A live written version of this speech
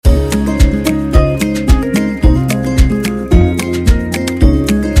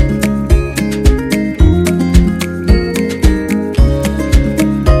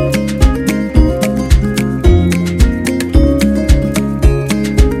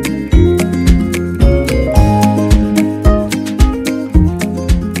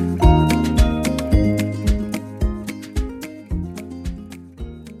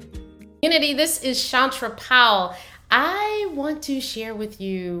This is Chantra Powell. I want to share with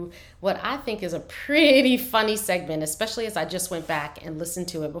you what I think is a pretty funny segment, especially as I just went back and listened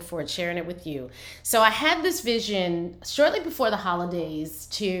to it before sharing it with you. So I had this vision shortly before the holidays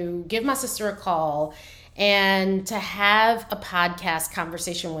to give my sister a call and to have a podcast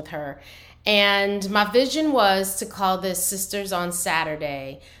conversation with her. And my vision was to call this Sisters on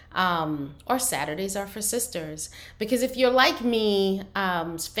Saturday, or Saturdays are for sisters. Because if you're like me,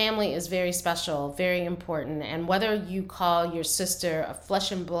 family is very special, very important. And whether you call your sister a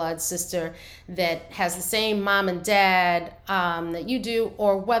flesh and blood sister that has the same mom and dad that you do,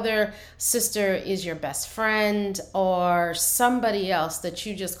 or whether sister is your best friend or somebody else that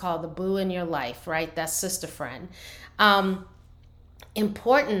you just call the boo in your life, right? That's sister friend.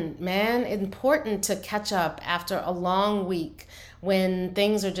 Important, man, important to catch up after a long week when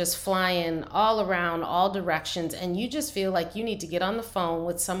things are just flying all around, all directions, and you just feel like you need to get on the phone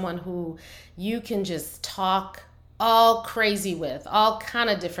with someone who you can just talk all crazy with, all kind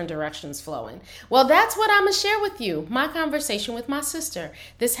of different directions flowing. Well, that's what I'm going to share with you, my conversation with my sister.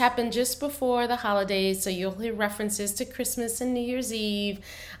 This happened just before the holidays, so you'll hear references to Christmas and New Year's Eve.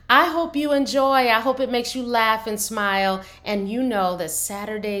 I hope you enjoy. I hope it makes you laugh and smile, and you know that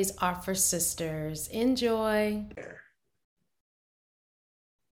Saturdays are for sisters. Enjoy.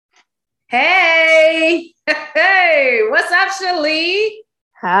 Hey, hey, what's up, Shali?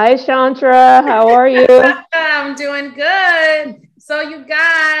 Hi, Chantra. How are you? I'm doing good. So you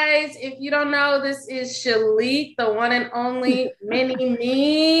guys, if you don't know, this is Shalik, the one and only mini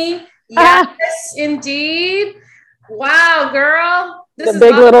me. Yes, indeed. Wow, girl. This the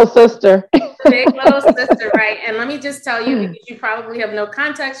big awesome. Little sister. Big little sister, right? And let me just tell you, because you probably have no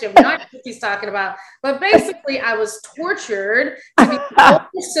context, you have no idea what he's talking about. But basically, I was tortured to be an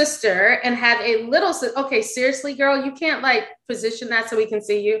older sister and have a little sister. Okay, seriously, girl, you can't like position that so we can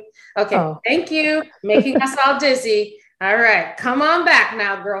see you. Okay, Thank you. Making us all dizzy. All right, come on back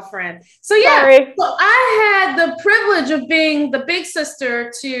now, girlfriend. So yeah, Sorry. So I had the privilege of being the big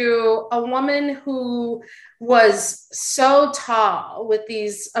sister to a woman who was so tall with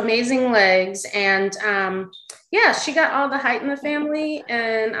these amazing legs. And yeah, she got all the height in the family,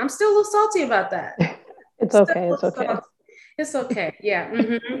 and I'm still a little salty about that. It's okay. It's okay. Salty. It's okay. Yeah.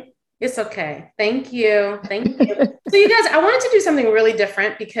 Mm-hmm. It's okay. Thank you. Thank you. So you guys, I wanted to do something really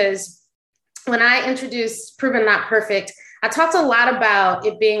different because when I introduced Proven Not Perfect, I talked a lot about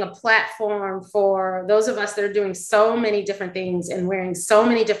it being a platform for those of us that are doing so many different things and wearing so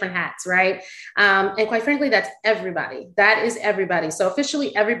many different hats, right? And quite frankly, that's everybody. That is everybody. So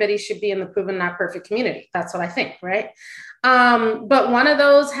officially, everybody should be in the Proven Not Perfect community. That's what I think, right? But one of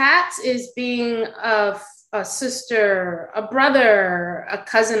those hats is being a sister, a brother, a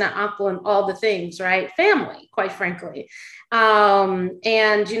cousin, an uncle, and all the things, right? Family, quite frankly.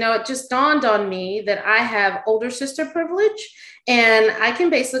 And, you know, it just dawned on me that I have older sister privilege, and I can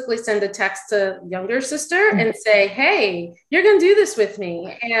basically send a text to younger sister and say, hey, you're going to do this with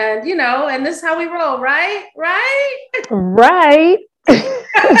me. And, you know, and this is how we roll, right? Right.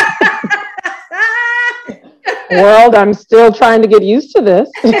 World, I'm still trying to get used to this.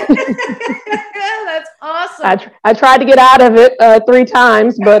 That's awesome. I tried to get out of it 3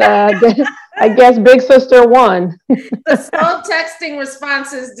 times, but I guess big sister won. The slow texting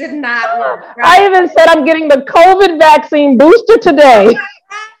responses did not work. Right? I even said I'm getting the COVID vaccine booster today,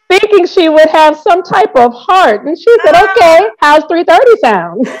 thinking she would have some type of heart. And she said, okay, how's 3:30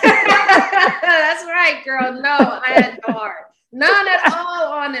 sound? That's right, girl. No, I had no heart. None at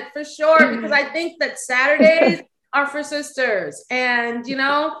all on it, for sure, because I think that Saturdays are for sisters. And, you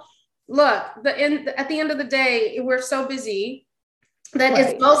know, look, at the end of the day, we're so busy that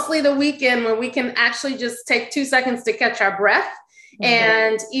It's mostly the weekend when we can actually just take 2 seconds to catch our breath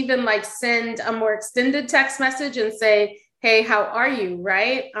and even like send a more extended text message and say, hey, how are you?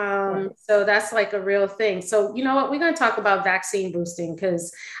 Right. So that's like a real thing. So, you know what, we're going to talk about vaccine boosting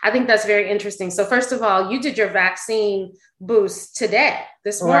because I think that's very interesting. So first of all, you did your vaccine boost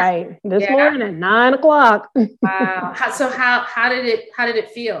this morning. Right. This morning at 9:00. Wow. How did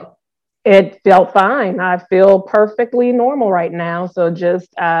it feel? It felt fine. I feel perfectly normal right now. So just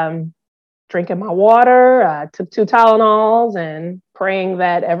drinking my water, I took 2 Tylenols and praying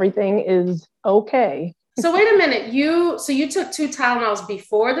that everything is okay. So wait a minute, you took 2 Tylenols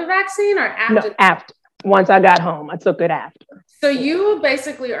before the vaccine or after? No, after. Once I got home, I took it after. So you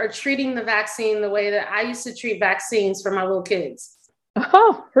basically are treating the vaccine the way that I used to treat vaccines for my little kids.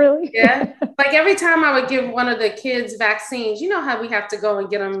 Oh, really? Yeah. Like every time I would give one of the kids vaccines, you know how we have to go and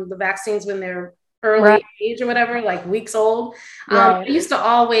get them the vaccines when they're early age or whatever, like weeks old. I used to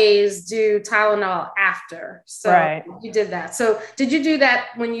always do Tylenol after. So you did that. So did you do that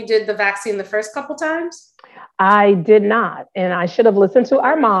when you did the vaccine the first couple times? I did not. And I should have listened to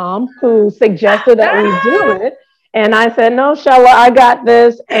our mom who suggested that we do it. And I said, no, Shella, I got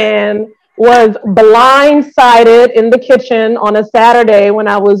this. And was blindsided in the kitchen on a Saturday when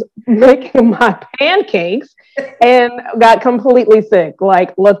I was making my pancakes and got completely sick,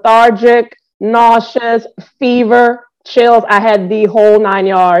 like lethargic, nauseous, fever, chills. I had the whole 9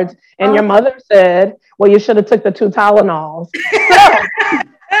 yards. And your mother said, well, you should have took the 2 Tylenols.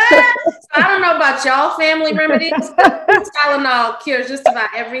 So I don't know about y'all family remedies, but Tylenol cures just about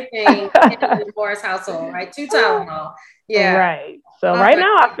everything in the Morris household, right? 2 Tylenol. Yeah. Right. So right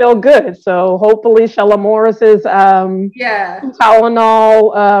now I feel good. So hopefully Shella Morris's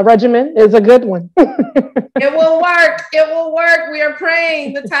Tylenol regimen is a good one. It will work. It will work. We are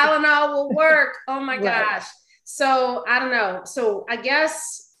praying the Tylenol will work. Oh my gosh. So I don't know. So I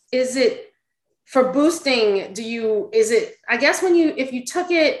guess, is it for boosting? I guess if you took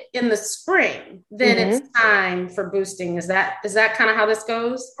it in the spring, then it's time for boosting. Is that kind of how this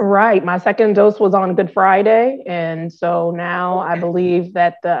goes? Right. My second dose was on Good Friday. And so now I believe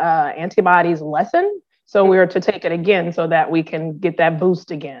that the antibodies lessen. So we're to take it again so that we can get that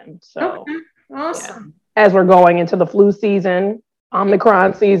boost again. So awesome. Yeah. As we're going into the flu season,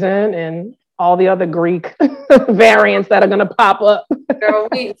 Omicron season, and all the other Greek variants that are going to pop up. Girl,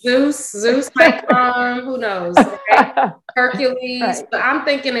 Zeus might come, who knows? Okay? Hercules. Right. But I'm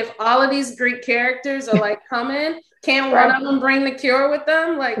thinking if all of these Greek characters are like coming, can't one of them bring the cure with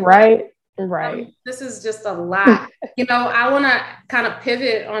them? Like, right. This is just a lot. I want to kind of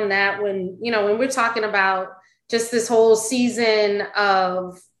pivot on that when we're talking about just this whole season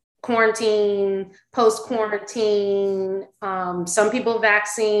of quarantine, post-quarantine, some people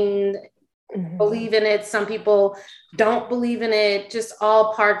vaccinated, believe in it. Some people don't believe in it, just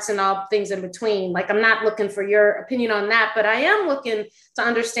all parts and all things in between. Like, I'm not looking for your opinion on that, but I am looking to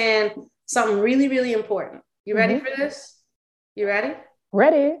understand something really, really important. You ready for this? You ready?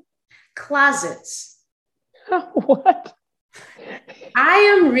 Ready. Closets. What? I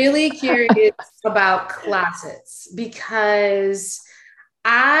am really curious about closets because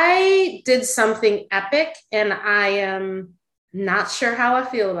I did something epic and I am not sure how I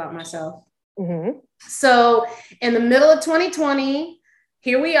feel about myself. So in the middle of 2020,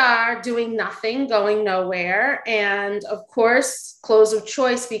 here we are doing nothing, going nowhere. And of course, clothes of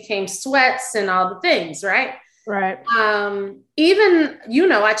choice became sweats and all the things, right? Right. Even,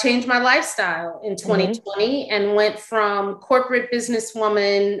 I changed my lifestyle in 2020 and went from corporate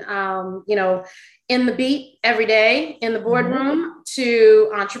businesswoman, in the beat every day in the boardroom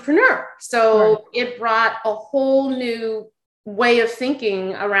to entrepreneur. So it brought a whole new way of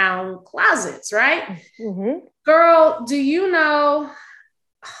thinking around closets, right? Girl, do you know,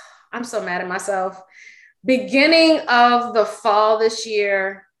 I'm so mad at myself. Beginning of the fall this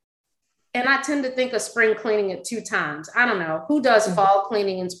year, and I tend to think of spring cleaning at 2 times. I don't know who does fall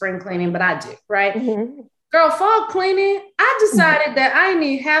cleaning and spring cleaning, but I do, right? Girl, fall cleaning, I decided that I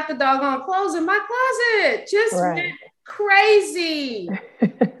need half the doggone clothes in my closet. Just went crazy.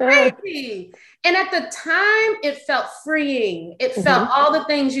 And at the time, it felt freeing. It felt all the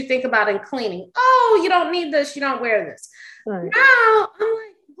things you think about in cleaning. Oh, you don't need this. You don't wear this. Now I'm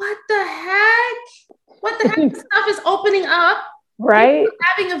like, what the heck? What the heck? Stuff is opening up. Right.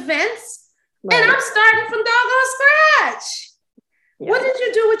 Having events. And I'm starting from doggone scratch. What did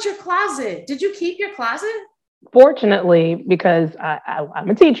you do with your closet? Did you keep your closet? Fortunately, because I'm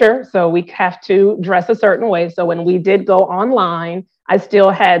a teacher, so we have to dress a certain way. So when we did go online, I still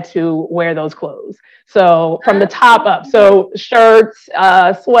had to wear those clothes. So from the top up, so shirts,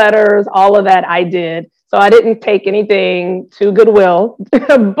 sweaters, all of that I did. So I didn't take anything to Goodwill,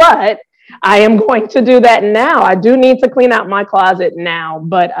 but I am going to do that now. I do need to clean out my closet now.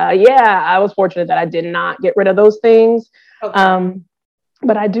 But I was fortunate that I did not get rid of those things. Okay.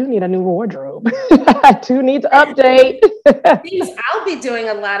 But I do need a new wardrobe. I do need to update. I'll be doing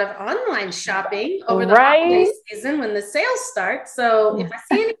a lot of online shopping over the holiday season when the sales start. So if I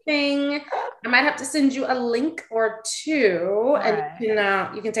see anything, I might have to send you a link or two, and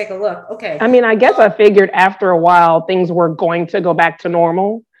you can take a look. Okay. I mean, I guess I figured after a while things were going to go back to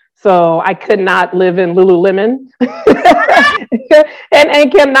normal. So I could not live in Lululemon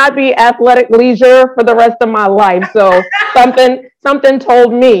and cannot be athletic leisure for the rest of my life. So something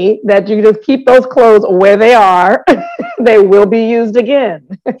told me that you just keep those clothes where they are. They will be used again.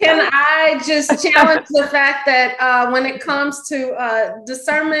 Can I just challenge the fact that when it comes to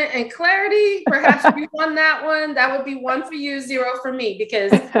discernment and clarity, perhaps you won that one. That would be 1 for you, 0 for me,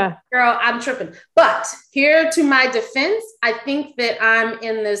 because girl, I'm tripping. But here to my defense, I think that I'm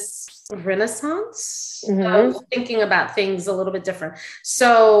in this renaissance of thinking about things a little bit different.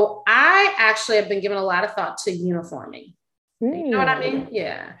 So I actually have been given a lot of thought to uniforming. You know what I mean?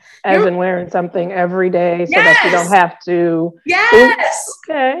 Yeah. As in wearing something every day so that you don't have to. Yes.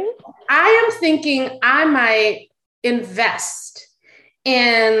 Okay. I am thinking I might invest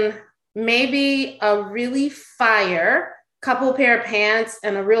in maybe a really fire couple pair of pants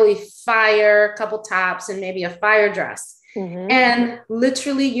and a really fire couple tops and maybe a fire dress and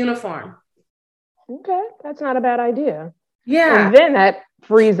literally uniform. Okay. That's not a bad idea. Yeah. And then that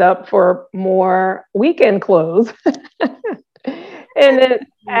frees up for more weekend clothes. And then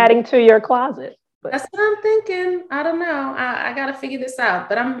adding to your closet. That's what I'm thinking. I don't know. I got to figure this out,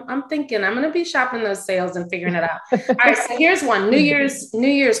 but I'm thinking I'm going to be shopping those sales and figuring it out. All right. So here's one. New Year's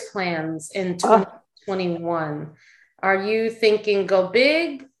plans in 2021. Are you thinking go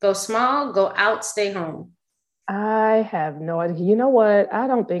big, go small, go out, stay home? I have no idea. You know what? I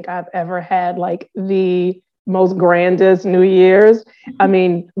don't think I've ever had like the most grandest New Year's. I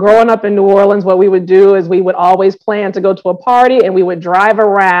mean, growing up in New Orleans, what we would do is we would always plan to go to a party and we would drive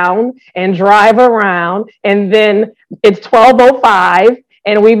around, and then it's 12:05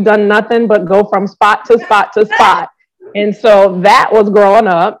 and we've done nothing but go from spot to spot to spot. And so that was growing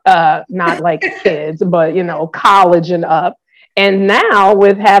up, not like kids, but, college and up. And now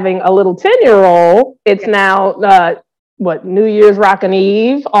with having a little 10-year-old, it's now New Year's Rockin'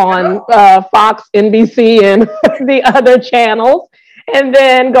 Eve on Fox, NBC, and the other channels, and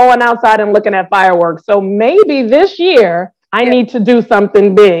then going outside and looking at fireworks. So maybe this year I need to do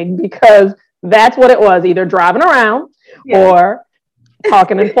something big, because that's what it was, either driving around or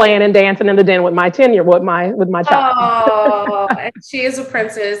talking and playing and dancing in the den with my 10-year, with my child. Oh, and she is a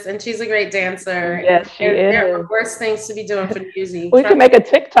princess and she's a great dancer. Yes, she is. There are worse things to be doing for music. We can make a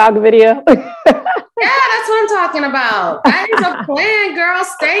TikTok video. Yeah, that's what I'm talking about. That is a plan, girl.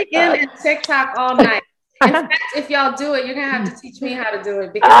 Stay in TikTok all night. In fact, if y'all do it, you're going to have to teach me how to do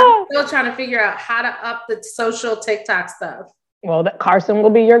it, because I'm still trying to figure out how to up the social TikTok stuff. Well, Carson will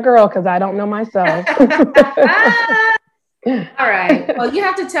be your girl, because I don't know myself. All right. Well, you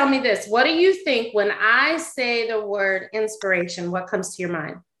have to tell me this. What do you think when I say the word inspiration? What comes to your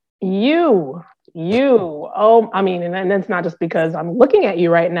mind? You. Oh, I mean, and that's not just because I'm looking at you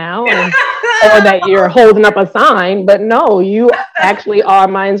right now or that you're holding up a sign, but no, you actually are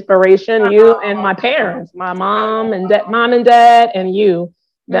my inspiration. You and my parents, my mom and dad, and you.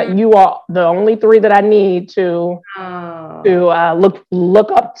 That you are the only three that I need to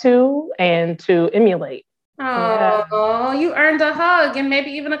look up to and to emulate. Oh, you earned a hug and maybe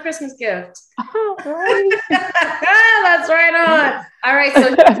even a Christmas gift. Oh, right. That's right on. All right.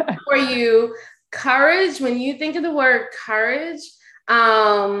 So for you, courage, when you think of the word courage,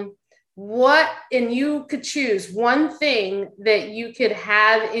 and you could choose one thing that you could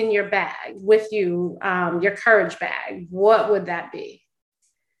have in your bag with you, your courage bag, what would that be?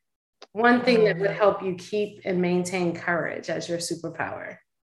 One thing that would help you keep and maintain courage as your superpower.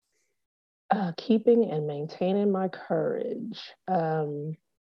 Keeping and maintaining my courage.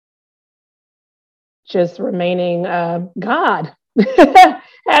 Just remaining God.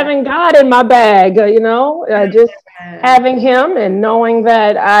 Having God in my bag, just having him and knowing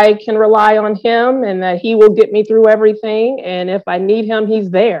that I can rely on him and that he will get me through everything. And if I need him, he's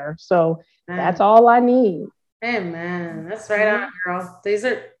there. So that's all I need. Amen. That's right on, girl.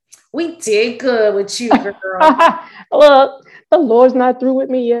 We did good with you, girl. Look, the Lord's not through with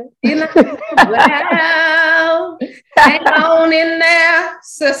me yet. Well, hang on in there,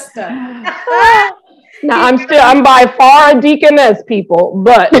 sister. Now I'm by far a deaconess, people,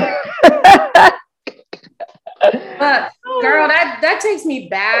 but girl, that takes me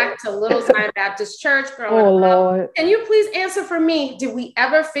back to Little Zion Baptist Church growing up. Lord. Can you please answer for me? Did we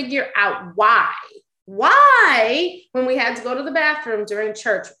ever figure out why, when we had to go to the bathroom during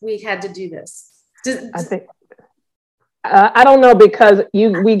church, we had to do this? I think I don't know, because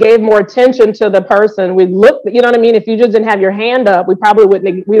we gave more attention to the person. We looked, you know what I mean? If you just didn't have your hand up, we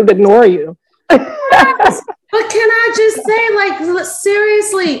would ignore you. Yes. But can I just say,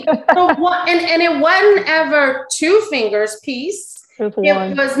 seriously, and it wasn't ever 2 fingers piece.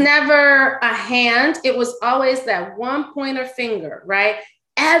 It was never a hand. It was always that one pointer finger, right?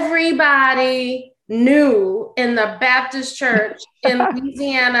 Everybody knew in the Baptist church in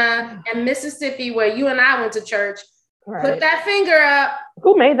Louisiana and Mississippi, where you and I went to church, Put that finger up.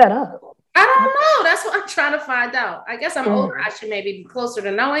 Who made that up? I don't know. That's what I'm trying to find out. I guess I'm older. I should maybe be closer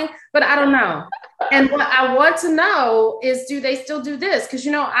to knowing, but I don't know. And what I want to know is, do they still do this? Because,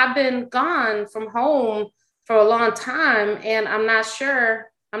 you know, I've been gone from home for a long time, and I'm not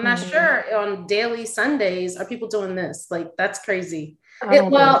sure. I'm not sure on daily Sundays are people doing this. Like, that's crazy.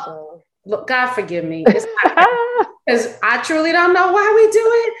 Look, God forgive me. It's not because I truly don't know why we do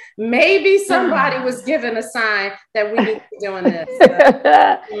it. Maybe somebody was given a sign that we need to be doing this.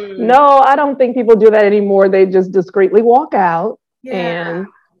 No, I don't think people do that anymore. They just discreetly walk out and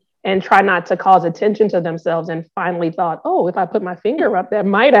try not to cause attention to themselves, and finally thought, oh, if I put my finger up, that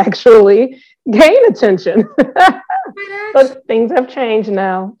might actually gain attention. But things have changed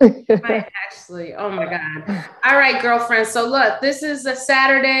now. Actually, oh my God. All right, girlfriend. So look, this is a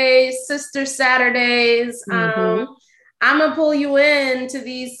Saturday, Sister Saturdays. I'm gonna pull you in to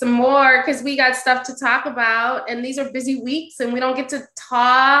these some more because we got stuff to talk about, and these are busy weeks and we don't get to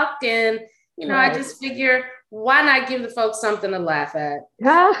talk. And you know, I just figure, why not give the folks something to laugh at?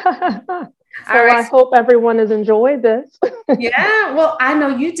 All right. I hope everyone has enjoyed this. Yeah, well, I know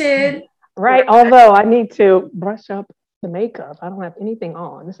you did. Right. Although I need to brush up the makeup. I don't have anything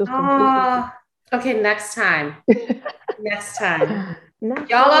on. This is completely... Okay, next time. Next time.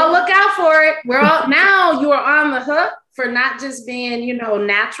 Y'all all look out for it. We're all now, you are on the hook for not just being, you know,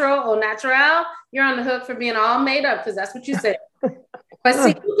 natural or natural. You're on the hook for being all made up, because that's what you said. But see,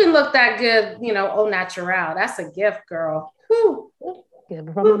 you can look that good, you know, au natural. That's a gift, girl. Whew. Give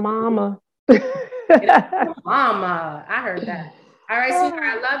it from my mama. Mama, I heard that. All right,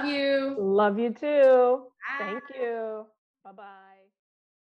 sweetheart, I love you. Love you too. Bye. Thank you. Bye-bye.